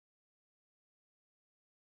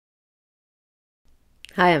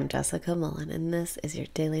Hi, I'm Jessica Mullen, and this is your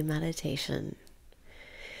daily meditation.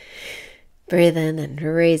 Breathe in and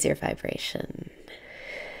raise your vibration.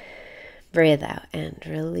 Breathe out and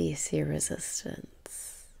release your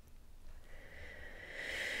resistance.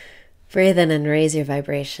 Breathe in and raise your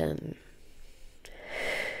vibration.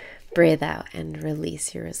 Breathe out and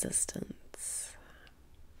release your resistance.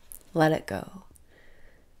 Let it go.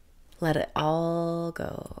 Let it all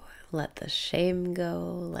go. Let the shame go.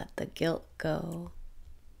 Let the guilt go.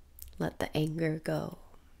 Let the anger go.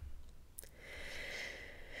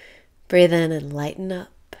 Breathe in and lighten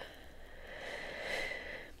up.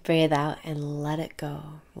 Breathe out and let it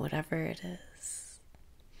go, whatever it is.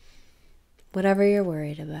 Whatever you're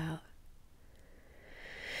worried about.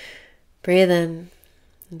 Breathe in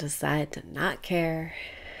and decide to not care.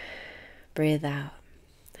 Breathe out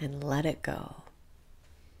and let it go.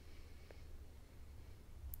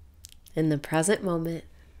 In the present moment,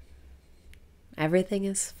 everything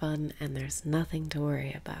is fun and there's nothing to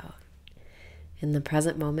worry about. In the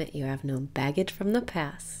present moment, you have no baggage from the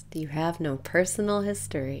past. You have no personal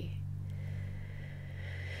history.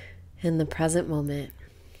 In the present moment,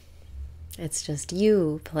 it's just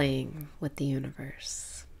you playing with the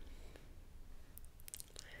universe.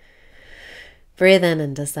 Breathe in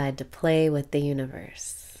and decide to play with the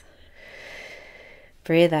universe.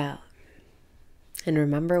 Breathe out and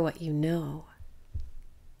remember what you know.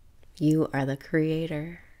 You are the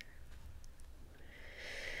creator.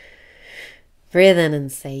 Breathe in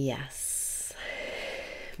and say yes.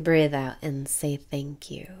 Breathe out and say thank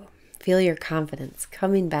you. Feel your confidence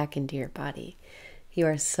coming back into your body. You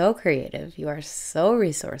are so creative. You are so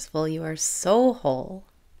resourceful. You are so whole.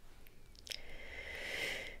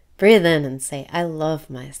 Breathe in and say, I love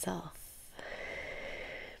myself.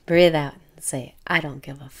 Breathe out and say, I don't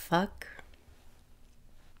give a fuck.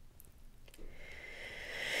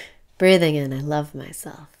 Breathing in, I love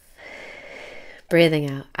myself. Breathing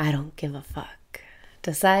out, I don't give a fuck.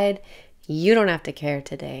 Decide you don't have to care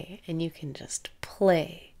today, and you can just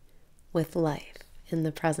play with life in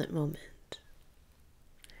the present moment.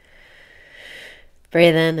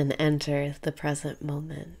 Breathe in and enter the present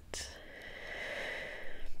moment.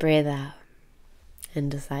 Breathe out and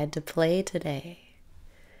decide to play today.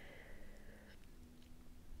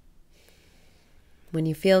 When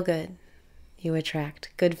you feel good, you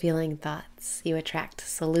attract good feeling thoughts. You attract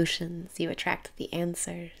solutions. You attract the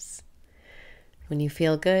answers. When you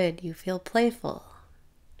feel good, you feel playful.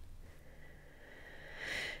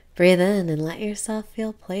 Breathe in and let yourself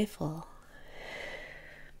feel playful.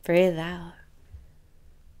 Breathe out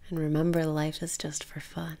and remember life is just for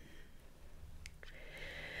fun.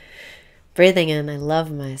 Breathing in, I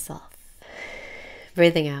love myself.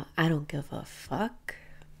 Breathing out, I don't give a fuck.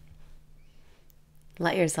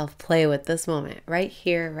 Let yourself play with this moment right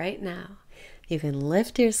here, right now. You can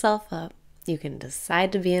lift yourself up. You can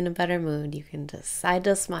decide to be in a better mood. You can decide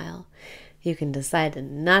to smile. You can decide to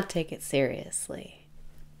not take it seriously.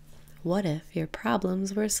 What if your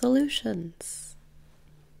problems were solutions?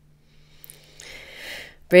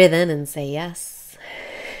 Breathe in and say yes.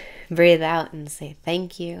 Breathe out and say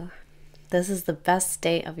thank you. This is the best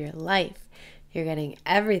day of your life. You're getting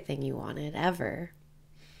everything you wanted ever.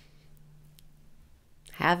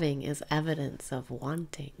 Having is evidence of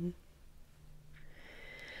wanting.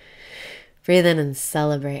 Breathe in and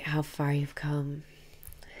celebrate how far you've come.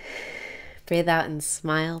 Breathe out and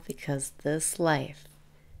smile because this life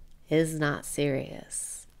is not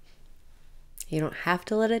serious. You don't have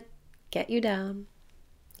to let it get you down.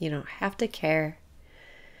 You don't have to care.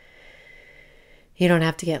 You don't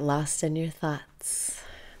have to get lost in your thoughts.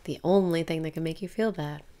 The only thing that can make you feel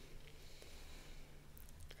bad.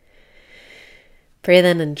 Breathe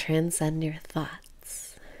in and transcend your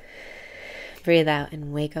thoughts. Breathe out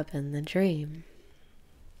and wake up in the dream.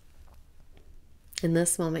 In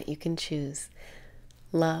this moment, you can choose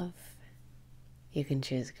love. You can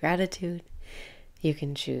choose gratitude. You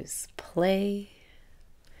can choose play.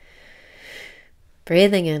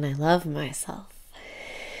 Breathing in, I love myself.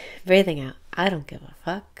 Breathing out, I don't give a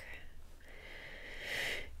fuck.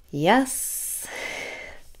 Yes,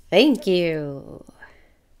 thank you.